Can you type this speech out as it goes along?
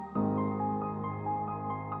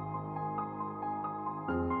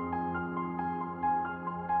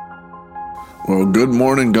Well, good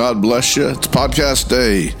morning. God bless you. It's podcast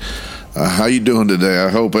day. How you doing today? I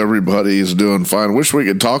hope everybody is doing fine. Wish we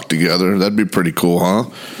could talk together. That'd be pretty cool, huh?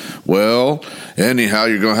 Well, anyhow,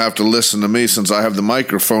 you're going to have to listen to me since I have the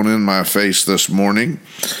microphone in my face this morning.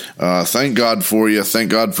 Thank God for you.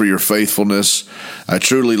 Thank God for your faithfulness. I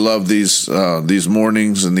truly love these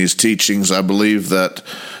mornings and these teachings. I believe that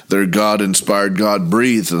they're God-inspired,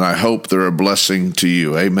 God-breathed, and I hope they're a blessing to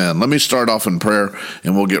you. Amen. Let me start off in prayer,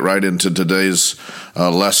 and we'll get right into today's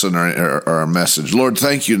lesson or our message. Lord,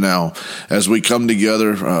 thank you now as we come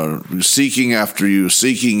together seeking after you,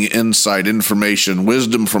 seeking insight, information,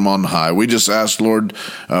 wisdom from on high. We just ask, Lord,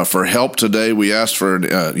 for help today. We ask for,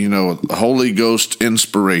 Holy Ghost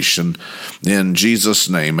inspiration in Jesus'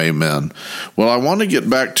 name. Amen. Well, I want to get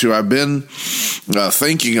back to, I've been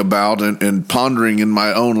thinking about and pondering in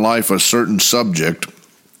my own life a certain subject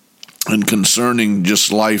and concerning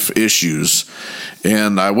just life issues.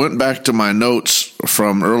 And I went back to my notes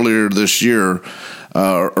from earlier this year,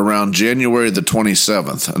 around January the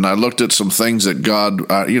 27th. And I looked at some things that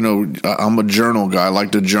God, I'm a journal guy. I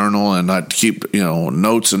like to journal, and I keep,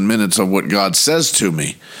 notes and minutes of what God says to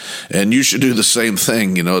me. And you should do the same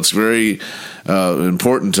thing. It's very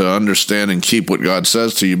important to understand and keep what God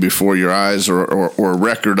says to you before your eyes or a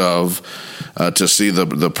record of, to see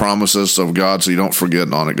the promises of God so you don't forget,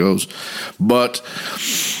 and on it goes. But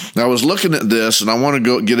I was looking at this, and I want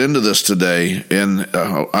to get into this today, and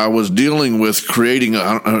I was dealing with creating,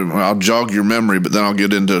 I'll jog your memory, but then I'll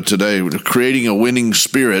get into it today, creating a winning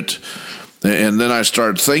spirit. And then I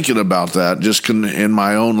started thinking about that just in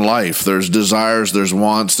my own life. There's desires, there's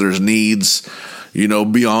wants, there's needs,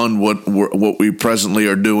 beyond what we presently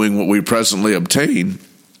are doing, what we presently obtain.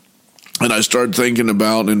 And I started thinking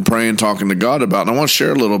about and praying, talking to God about, and I want to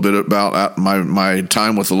share a little bit about my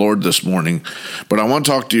time with the Lord this morning. But I want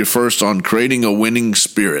to talk to you first on creating a winning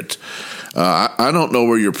spirit. I don't know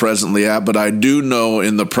where you're presently at, but I do know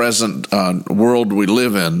in the present world we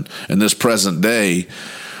live in this present day,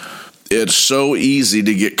 it's so easy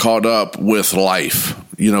to get caught up with life,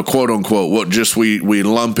 quote unquote, what just we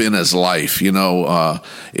lump in as life,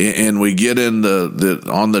 and we get in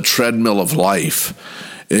on the treadmill of life.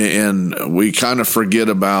 And we kind of forget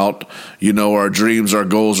about, our dreams, our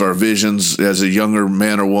goals, our visions as a younger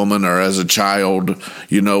man or woman or as a child,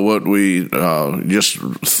 what we just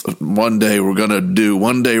one day we're going to do,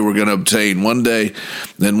 one day we're going to obtain, one day.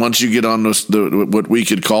 Then once you get on what we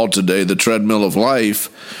could call today the treadmill of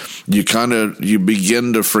life, you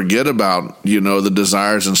begin to forget about, the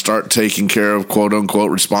desires and start taking care of quote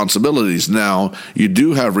unquote responsibilities. Now, you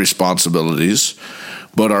do have responsibilities,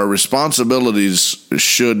 but our responsibilities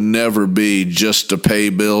should never be just to pay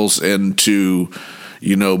bills and to,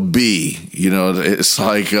 be. It's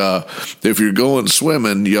like if you're going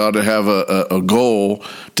swimming, you ought to have a goal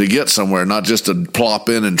to get somewhere, not just to plop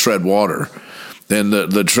in and tread water. And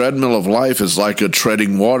the treadmill of life is like a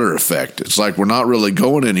treading water effect. It's like we're not really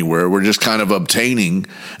going anywhere. We're just kind of obtaining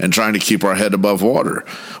and trying to keep our head above water.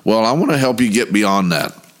 Well, I want to help you get beyond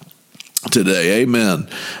that today. Amen.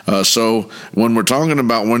 So when we're talking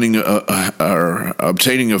about winning or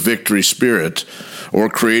obtaining a victory spirit or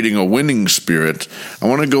creating a winning spirit, I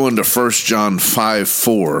want to go into 1 John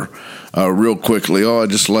 5:4 real quickly. Oh, I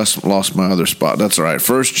just lost my other spot. That's all right.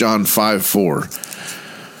 1 John 5:4.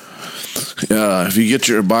 If you get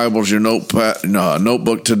your Bibles, your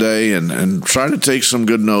notebook today, and try to take some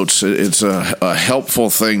good notes. It's a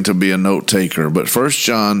helpful thing to be a note taker. But 1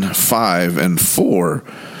 John 5:4,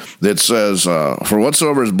 that says, for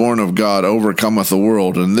whatsoever is born of God overcometh the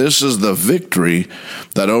world, and this is the victory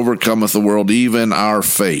that overcometh the world, even our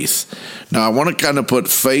faith. Now, I want to kind of put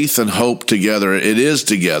faith and hope together. It is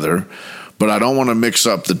together, but I don't want to mix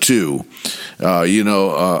up the two.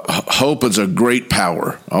 Hope is a great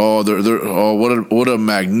power. What a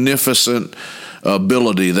magnificent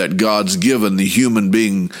ability that God's given the human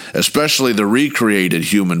being, especially the recreated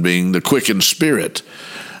human being, the quickened spirit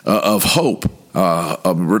of hope.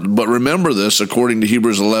 But remember this, according to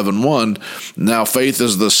Hebrews 11:1, now faith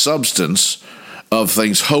is the substance of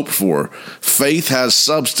things hoped for. Faith has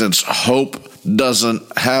substance. Hope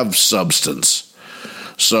doesn't have substance.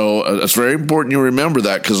 So it's very important you remember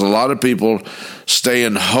that, because a lot of people stay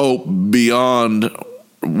in hope beyond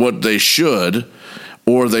what they should,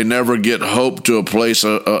 or they never get hope to a place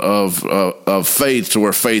of faith to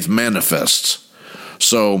where faith manifests.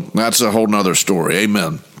 So that's a whole nother story.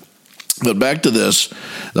 Amen. But back to this,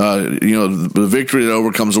 the victory that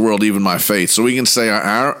overcomes the world, even my faith. So we can say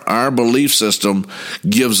our belief system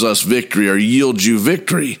gives us victory or yields you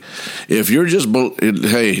victory. If you're just,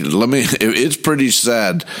 it's pretty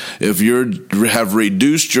sad if you have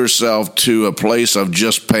reduced yourself to a place of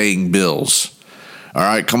just paying bills. All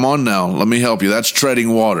right, come on now. Let me help you. That's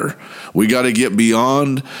treading water. We got to get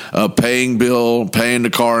beyond paying bill, paying the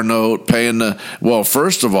car note,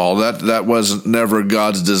 first of all, that was never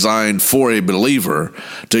God's design for a believer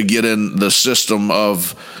to get in the system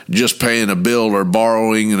of just paying a bill or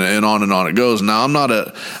borrowing and on it goes. Now,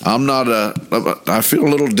 I feel a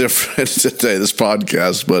little different today, this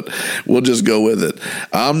podcast, but we'll just go with it.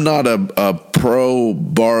 I'm not a pro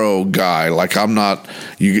borrow guy. Like I'm not,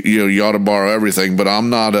 you ought to borrow everything, but I'm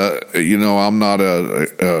not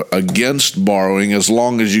against borrowing as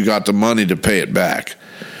long as you got the money to pay it back.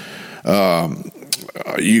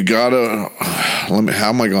 You gotta, how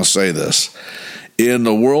am I going to say this? In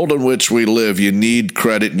the world in which we live, you need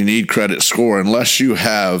credit, you need credit score, unless you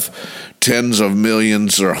have tens of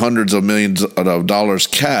millions or hundreds of millions of dollars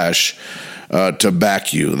cash to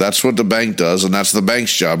back you. That's what the bank does, and that's the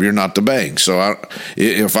bank's job. You're not the bank. So I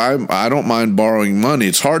don't mind borrowing money.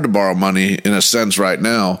 It's hard to borrow money in a sense right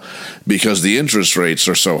now because the interest rates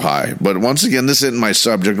are so high. But once again, this isn't my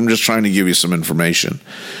subject. I'm just trying to give you some information.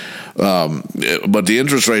 But the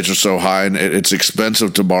interest rates are so high and it's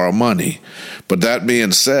expensive to borrow money. But that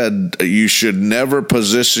being said, you should never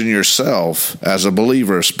position yourself as a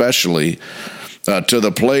believer, especially to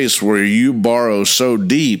the place where you borrow so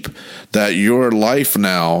deep that your life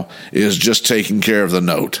now is just taking care of the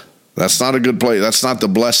note. That's not a good place. That's not the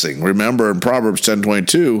blessing. Remember in Proverbs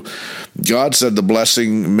 10:22, God said the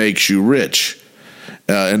blessing makes you rich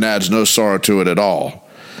and adds no sorrow to it at all.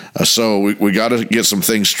 So we got to get some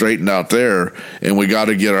things straightened out there, and we got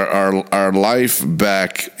to get our life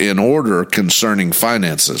back in order concerning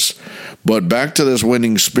finances. But back to this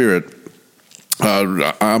winning spirit,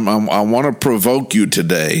 I want to provoke you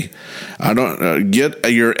today. I don't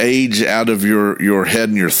get your age out of your head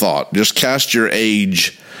and your thought. Just cast your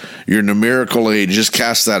age, your numerical age. Just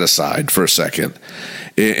cast that aside for a second,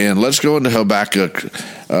 and let's go into Habakkuk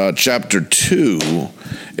chapter 2.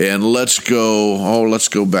 And let's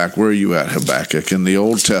go back. Where are you at, Habakkuk? In the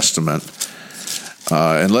Old Testament.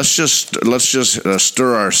 And let's just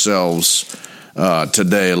stir ourselves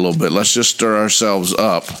today a little bit. Let's just stir ourselves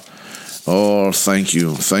up. Oh, thank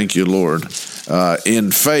you, Lord.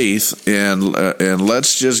 In faith, and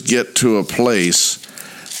let's just get to a place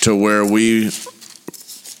to where we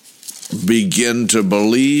begin to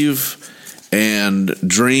believe and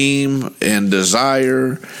dream and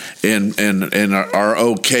desire and are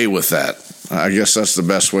okay with that. I guess that's the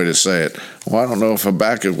best way to say it. Well, I don't know if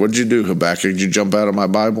Habakkuk, what'd you do, Habakkuk? Did you jump out of my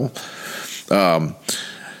Bible?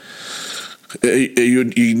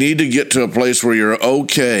 You need to get to a place where you're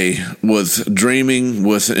okay with dreaming,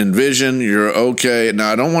 with envision. You're okay.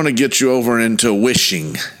 Now, I don't want to get you over into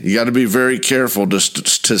wishing. You got to be very careful to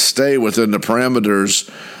stay within the parameters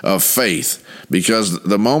of faith, because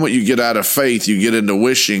the moment you get out of faith, you get into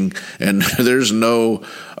wishing, and there's no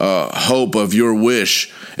hope of your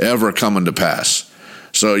wish ever coming to pass.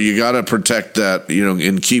 So you got to protect that,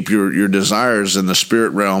 and keep your desires in the spirit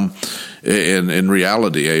realm in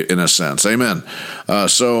reality, in a sense. Amen.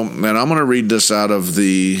 And I'm going to read this out of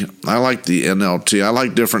I like the NLT. I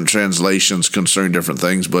like different translations concerning different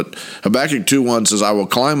things, but Habakkuk 2:1 says, I will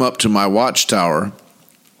climb up to my watchtower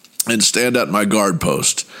and stand at my guard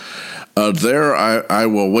post. There I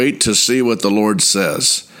will wait to see what the Lord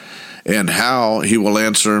says and how he will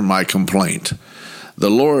answer my complaint.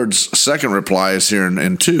 The Lord's second reply is here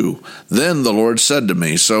in 2. Then the Lord said to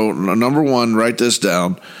me. So number 1, write this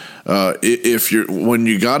down. When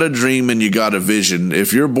you got a dream and you got a vision,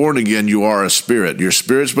 if you're born again, you are a spirit. Your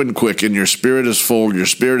spirit's been quickened. Your spirit is full. Your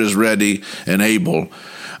spirit is ready and able.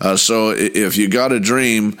 So if you got a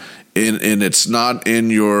dream and it's not in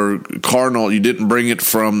your carnal, you didn't bring it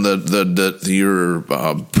from your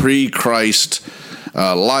pre-Christ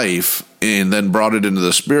life and then brought it into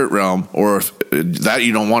the spirit realm, or if that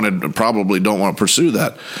you probably don't want to pursue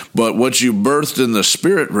that. But what you birthed in the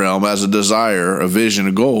spirit realm as a desire, a vision,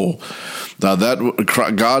 a goal,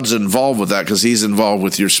 that God's involved with that, because he's involved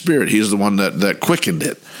with your spirit. He's the one that quickened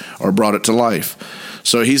it or brought it to life.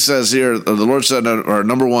 So he says here, the Lord said, or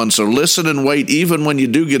number 1, so listen and wait. Even when you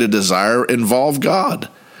do get a desire, involve God.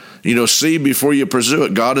 See before you pursue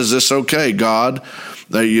it. God, is this okay? God,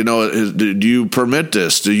 do you permit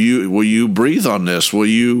this? Will you breathe on this? Will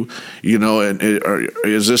you,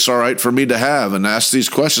 is this all right for me to have? And ask these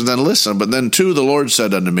questions, then listen. But then 2, the Lord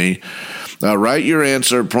said unto me, write your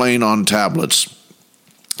answer plain on tablets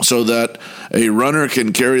so that a runner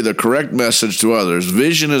can carry the correct message to others.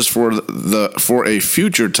 Vision is for a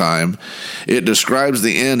future time. It describes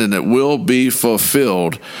the end, and it will be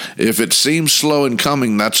fulfilled. If it seems slow in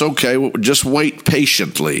coming, that's okay. Just wait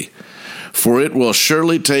patiently, for it will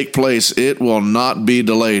surely take place. It will not be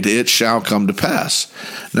delayed. It shall come to pass.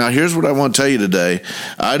 Now, here's what I want to tell you today.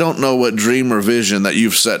 I don't know what dream or vision that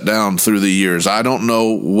you've set down through the years. I don't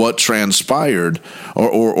know what transpired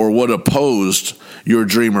or what opposed your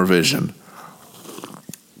dream or vision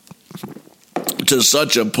to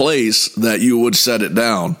such a place that you would set it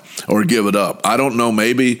down or give it up. I don't know.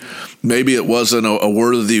 Maybe it wasn't a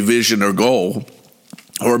worthy vision or goal.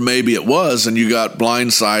 Or maybe it was, and you got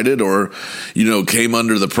blindsided or, came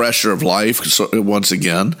under the pressure of life once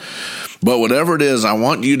again. But whatever it is, I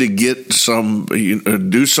want you to get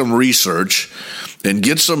do some research and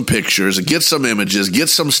get some pictures, get some images, get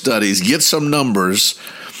some studies, get some numbers,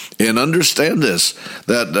 and understand this,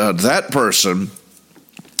 that person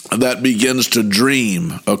that begins to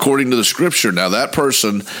dream according to the scripture. Now, that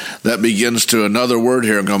person that begins to, another word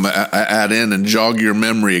here I'm going to add in and jog your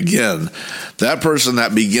memory again, that person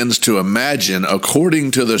that begins to imagine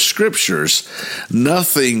according to the scriptures,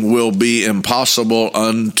 nothing will be impossible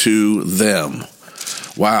unto them.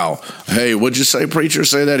 Wow. Hey, what'd you say, preacher?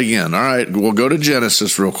 Say that again. All right, we'll go to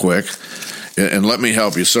Genesis real quick and let me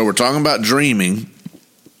help you. So we're talking about dreaming.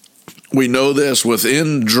 We know this,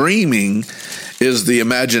 within dreaming is the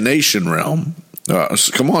imagination realm.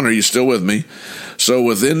 Come on, are you still with me? So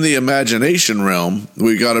within the imagination realm,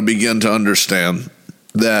 we got to begin to understand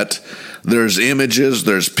that there's images,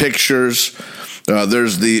 there's pictures,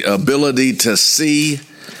 there's the ability to see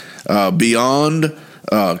beyond.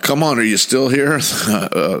 Come on, are you still here?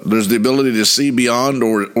 There's the ability to see beyond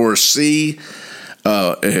or see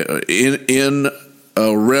in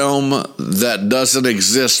a realm that doesn't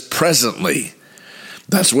exist presently.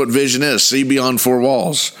 That's what vision is. See beyond four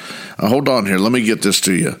walls. Hold on here. Let me get this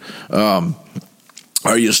to you.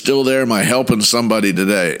 Are you still there? Am I helping somebody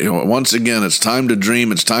today? Once again, it's time to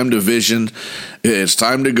dream. It's time to vision. It's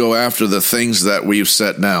time to go after the things that we've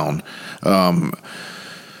set down.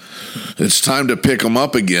 It's time to pick them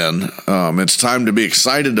up again. It's time to be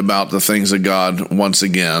excited about the things of God once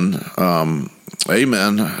again.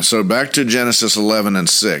 Amen. So back to Genesis 11 and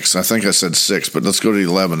 6. I think I said 6, but let's go to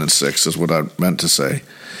 11 and 6 is what I meant to say.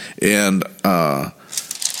 And I'll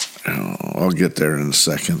get there in a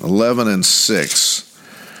second. 11 and 6.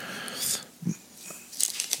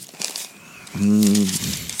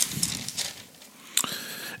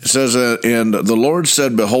 It says, and the Lord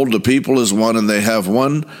said, behold, the people is one, and they have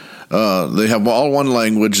one. They have all one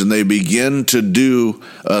language, and they begin to do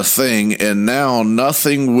a thing, and now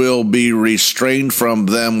nothing will be restrained from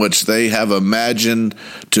them which they have imagined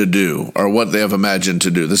to do, or what they have imagined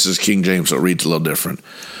to do. This is King James, so it reads a little different.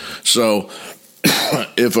 So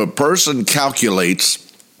if a person calculates,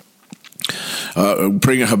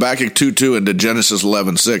 bring Habakkuk 2:2 into Genesis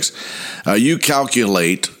 11:6, you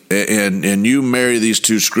calculate and you marry these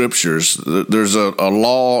two scriptures. There's a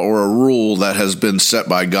law or a rule that has been set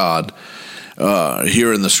by God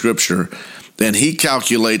here in the scripture, and he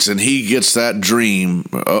calculates and he gets that dream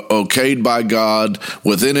okayed by God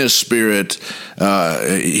within his spirit.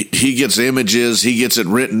 He gets images, he gets it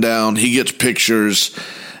written down, he gets pictures,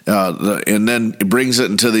 and then brings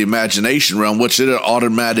it into the imagination realm, which it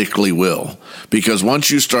automatically will. Because once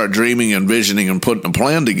you start dreaming and visioning and putting a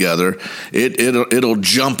plan together, it'll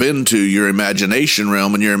jump into your imagination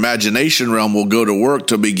realm, and your imagination realm will go to work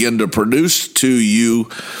to begin to produce to you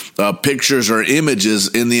pictures or images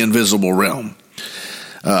in the invisible realm.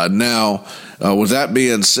 Now, with that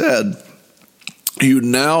being said, you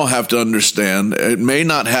now have to understand it may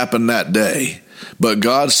not happen that day. But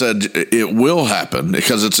God said it will happen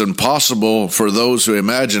because it's impossible for those who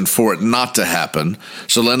imagine for it not to happen.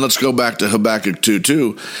 So then let's go back to Habakkuk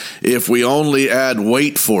 2:2. If we only add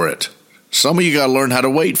wait for it, some of you got to learn how to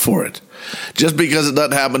wait for it. Just because it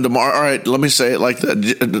doesn't happen tomorrow. All right, let me say it like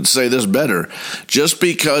that. Say this better. Just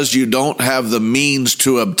because you don't have the means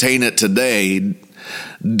to obtain it today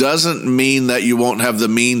doesn't mean that you won't have the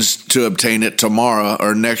means to obtain it tomorrow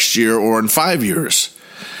or next year or in 5 years.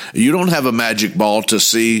 You don't have a magic ball to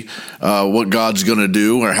see what God's going to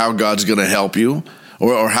do or how God's going to help you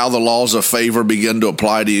or how the laws of favor begin to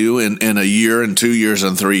apply to you in a year and 2 years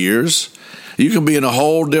and 3 years. You can be in a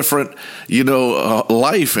whole different,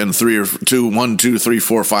 life in 1, 2, 3,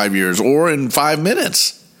 4, 5 years or in 5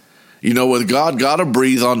 minutes. With God, got to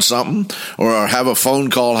breathe on something or have a phone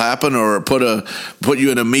call happen or put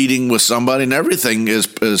you in a meeting with somebody, and everything is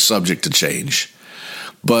subject to change.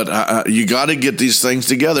 But you got to get these things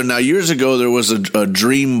together. Now, years ago, there was a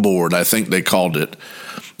dream board, I think they called it.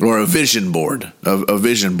 or a vision board, a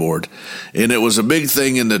vision board. And it was a big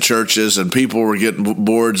thing in the churches, and people were getting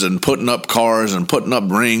boards and putting up cars and putting up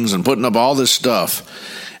rings and putting up all this stuff.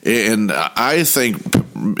 And I think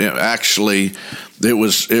actually it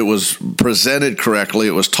was presented correctly.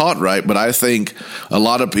 It was taught right, but I think a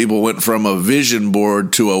lot of people went from a vision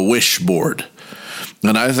board to a wish board.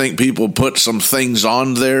 And I think people put some things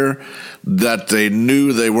on there that they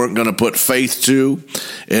knew they weren't going to put faith to,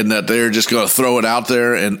 and that they're just going to throw it out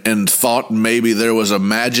there, and thought maybe there was a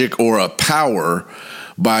magic or a power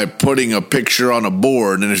by putting a picture on a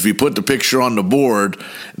board. And if you put the picture on the board,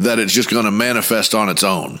 that it's just going to manifest on its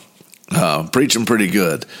own. Preaching pretty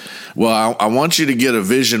good. Well, I want you to get a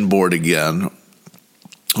vision board again.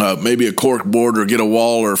 Maybe a cork board, or get a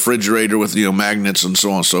wall or a refrigerator with, magnets and so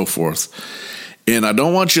on and so forth. And I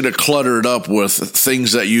don't want you to clutter it up with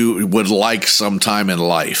things that you would like sometime in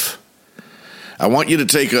life. I want you to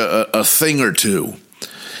take a thing or two,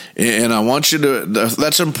 and I want you to,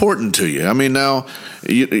 that's important to you. I mean, now,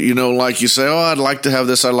 like you say, oh, I'd like to have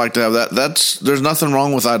this, I'd like to have that. There's nothing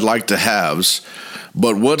wrong with I'd like to haves,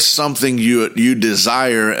 but what's something you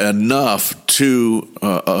desire enough to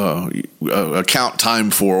account time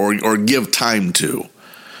for, or give time to?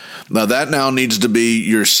 Now, that now needs to be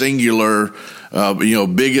your singular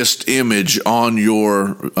biggest image on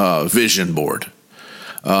your vision board.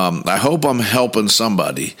 I hope I'm helping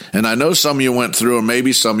somebody. And I know some of you went through, or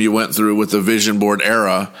maybe some of you went through with the vision board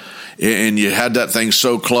era, and you had that thing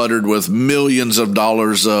so cluttered with millions of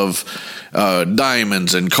dollars of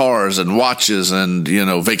diamonds and cars and watches and,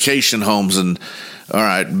 vacation homes. And all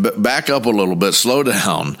right, back up a little bit, slow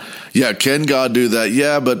down. Yeah, can God do that?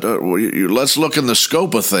 Yeah, but let's look in the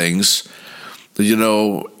scope of things.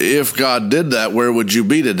 If God did that, where would you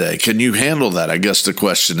be today? Can you handle that? I guess the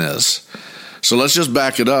question is. So let's just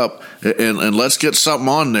back it up and let's get something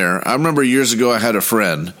on there. I remember years ago I had a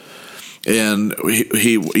friend, and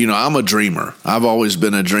he I'm a dreamer. I've always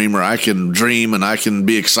been a dreamer. I can dream, and I can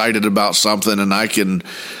be excited about something, and I can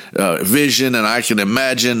vision, and I can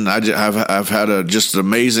imagine. I've had just an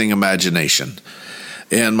amazing imagination.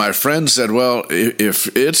 And my friend said, well, if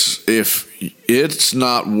it's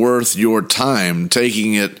not worth your time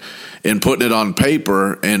taking it and putting it on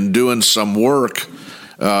paper and doing some work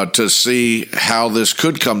to see how this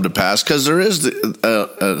could come to pass, because there is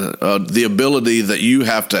the ability that you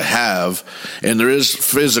have to have, and there is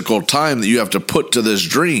physical time that you have to put to this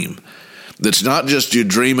dream. It's not just you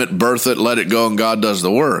dream it, birth it, let it go, and God does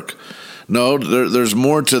the work. No, there's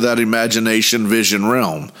more to that imagination vision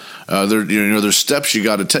realm. There's steps you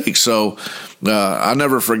got to take. So I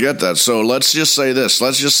never forget that. So let's just say this.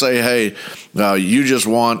 Let's just say, hey, you just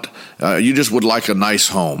would like a nice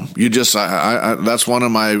home. That's one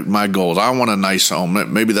of my goals. I want a nice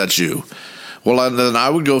home. Maybe that's you. Well, then I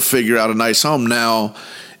would go figure out a nice home. Now,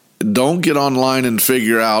 don't get online and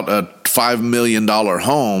figure out a $5 million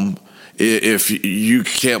home if you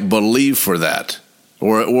can't believe for that.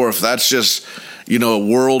 Or if that's just,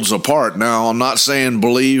 worlds apart. Now, I'm not saying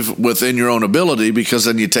believe within your own ability, because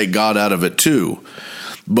then you take God out of it too.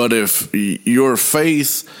 But if your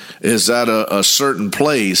faith is at a certain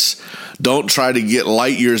place, don't try to get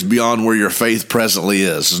light years beyond where your faith presently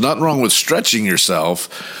is. There's nothing wrong with stretching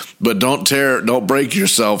yourself, but don't break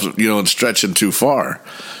yourself, and stretching too far.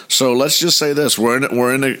 So let's just say this: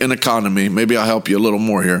 we're in an economy. Maybe I'll help you a little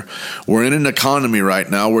more here. We're in an economy right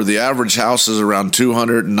now where the average house is around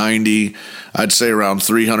 290, I'd say around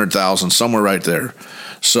 300,000, somewhere right there.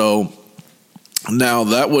 So now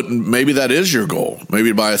maybe that is your goal. Maybe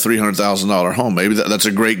to buy a $300,000 home. Maybe that's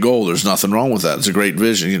a great goal. There's nothing wrong with that. It's a great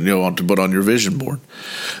vision you want to put on your vision board.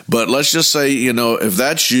 But let's just say, if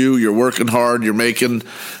that's you're working hard, you're making,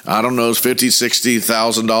 I don't know, $50,000,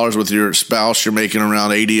 $60,000 with your spouse, you're making around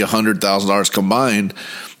 $80,000, $100,000 combined.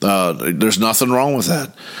 There's nothing wrong with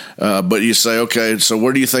that. But you say, okay, so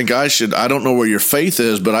where do you think I don't know where your faith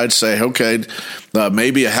is, but I'd say, okay,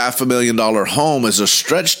 maybe a $500,000 home is a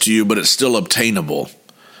stretch to you, but it's still obtainable.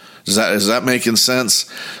 Is that making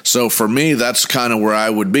sense? So for me, that's kind of where I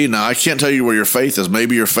would be. Now, I can't tell you where your faith is.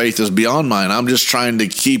 Maybe your faith is beyond mine. I'm just trying to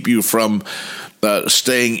keep you from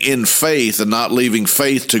staying in faith and not leaving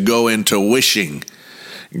faith to go into wishing.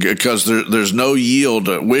 Because there's no yield.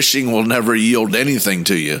 Wishing will never yield anything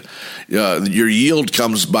to you. Your yield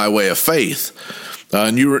comes by way of faith.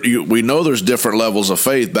 And we know there's different levels of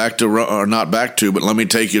faith. But let me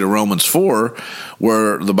take you to Romans 4,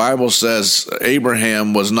 where the Bible says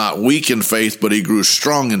Abraham was not weak in faith, but he grew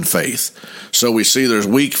strong in faith. So we see there's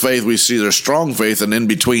weak faith, we see there's strong faith, and in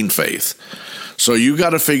between faith. So you got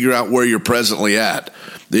to figure out where you're presently at.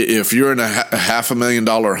 If you're in a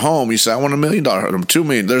 $500,000 home, you say, I want $1 million, $2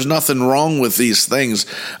 million. There's nothing wrong with these things.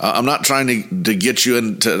 I'm not trying to get you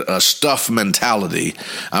into a stuff mentality.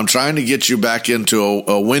 I'm trying to get you back into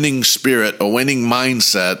a winning spirit, a winning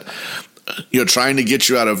mindset. Trying to get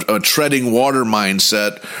you out of a treading water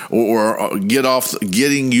mindset, or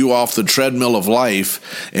getting you off the treadmill of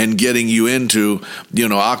life and getting you into,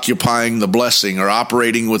 occupying the blessing or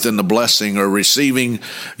operating within the blessing or receiving,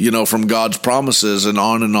 from God's promises, and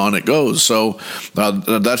on it goes. So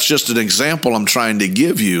that's just an example I'm trying to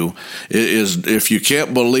give you is if you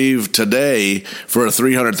can't believe today for a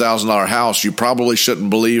 $300,000 house, you probably shouldn't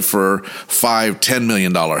believe for $5-10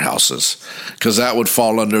 million houses, because that would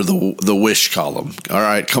fall under the wish column. All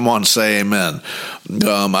right, come on, say amen.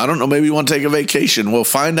 I don't know, maybe you want to take a vacation. Well,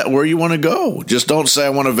 find out where you want to go. Just don't say I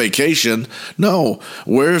want a vacation. No,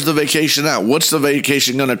 where's the vacation at? What's the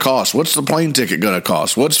vacation going to cost? What's the plane ticket going to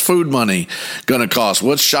cost? What's food money going to cost?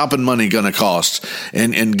 What's shopping money going to cost?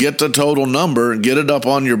 And get the total number and get it up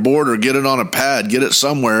on your board or get it on a pad, get it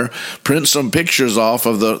somewhere, print some pictures off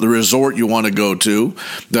of the resort you want to go to,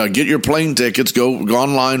 get your plane tickets, go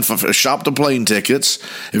online, shop the plane tickets.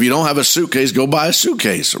 If you don't have a suitcase, go buy a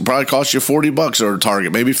suitcase. It'll probably cost you $40 or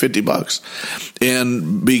Target, maybe $50,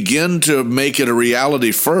 and begin to make it a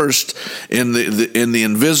reality first in the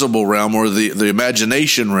invisible realm or the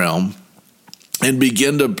imagination realm, and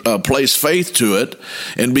begin to place faith to it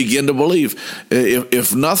and begin to believe.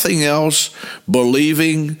 If nothing else,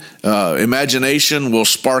 believing, imagination will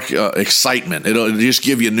spark excitement. It'll just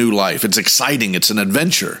give you new life. It's exciting. It's an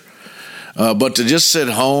adventure. But to just sit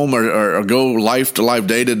home or go life to life,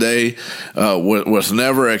 day to day, with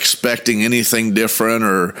never expecting anything different,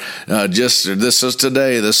 or just this is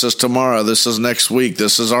today, this is tomorrow, this is next week,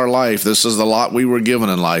 this is our life, this is the lot we were given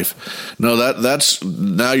in life. No, that's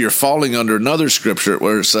now you're falling under another scripture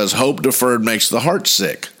where it says, "Hope deferred makes the heart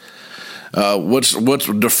sick." What's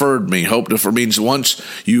deferred mean? Hope deferred means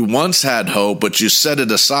you once had hope, but you set it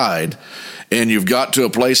aside. And you've got to a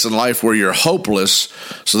place in life where you're hopeless.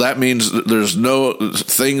 So that means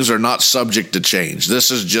things are not subject to change.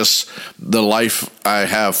 This is just the life I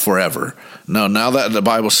have forever. No, now that the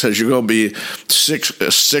Bible says you're going to be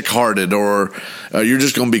sick-hearted, or you're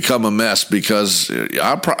just going to become a mess, because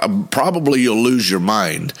probably you'll lose your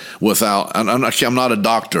mind without. I'm not a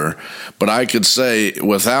doctor, but I could say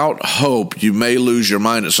without hope, you may lose your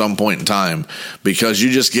mind at some point in time, because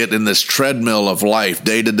you just get in this treadmill of life,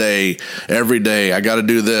 day to day, every day. I got to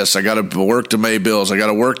do this. I got to work to pay bills. I got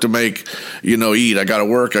to work to make, eat. I got to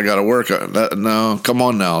work. No, come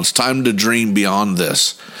on now. It's time to dream beyond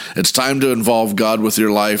this. It's time to involve God with your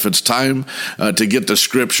life. It's time to get the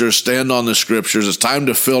scriptures, stand on the scriptures. It's time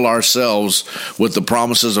to fill ourselves with the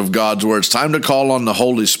promises of God's word. It's time to call on the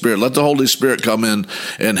Holy Spirit. Let the Holy Spirit come in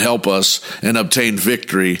and help us and obtain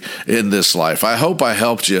victory in this life. I hope I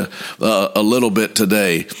helped you a little bit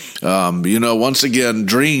today. Once again,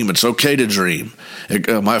 dream. It's okay to dream.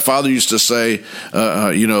 My father used to say,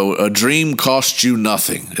 a dream costs you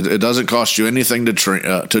nothing. It doesn't cost you anything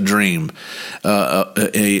to dream.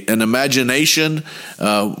 An imagination,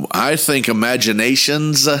 I think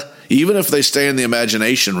imaginations, even if they stay in the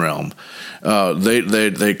imagination realm,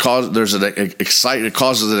 it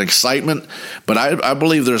causes an excitement. But I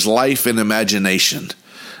believe there's life in imagination.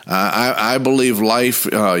 I believe life,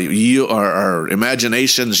 or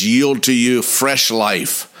imaginations yield to you fresh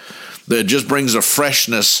life that just brings a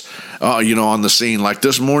freshness, on the scene. Like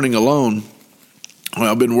this morning alone,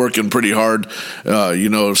 I've been working pretty hard,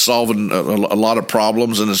 solving a lot of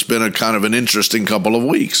problems, and it's been a kind of an interesting couple of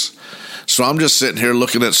weeks. So I'm just sitting here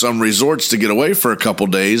looking at some resorts to get away for a couple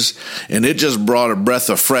days, and it just brought a breath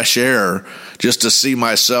of fresh air just to see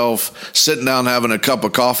myself sitting down having a cup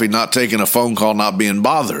of coffee, not taking a phone call, not being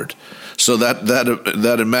bothered. So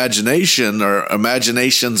that imagination or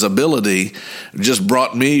imagination's ability just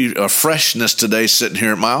brought me a freshness today sitting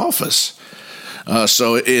here at my office.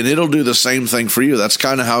 And it'll do the same thing for you. That's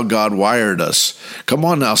kind of how God wired us. Come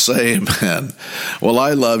on now, say amen. Well,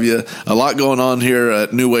 I love you. A lot going on here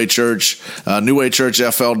at New Way Church,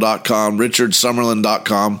 newwaychurchfl.com,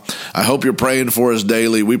 richardsummerlin.com. I hope you're praying for us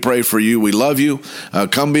daily. We pray for you. We love you.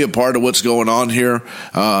 Come be a part of what's going on here.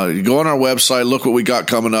 Go on our website. Look what we got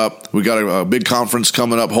coming up. We got a big conference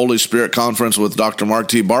coming up, Holy Spirit Conference with Dr. Mark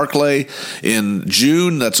T. Barclay in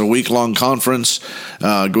June. That's a week-long conference.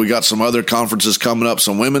 We got some other conferences conferences coming up,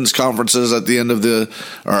 some women's conferences at the end of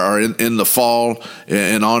in the fall,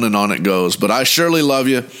 and on it goes. But I surely love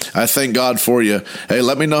you. I thank God for you. Hey,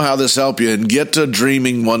 let me know how this helped you, and get to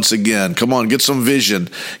dreaming once again. Come on, get some vision.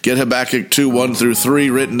 Get Habakkuk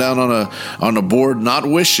 2:1-3 written down on a board. Not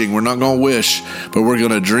wishing. We're not going to wish, but we're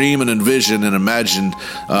going to dream and envision and imagine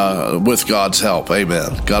with God's help.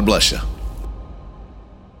 Amen. God bless you.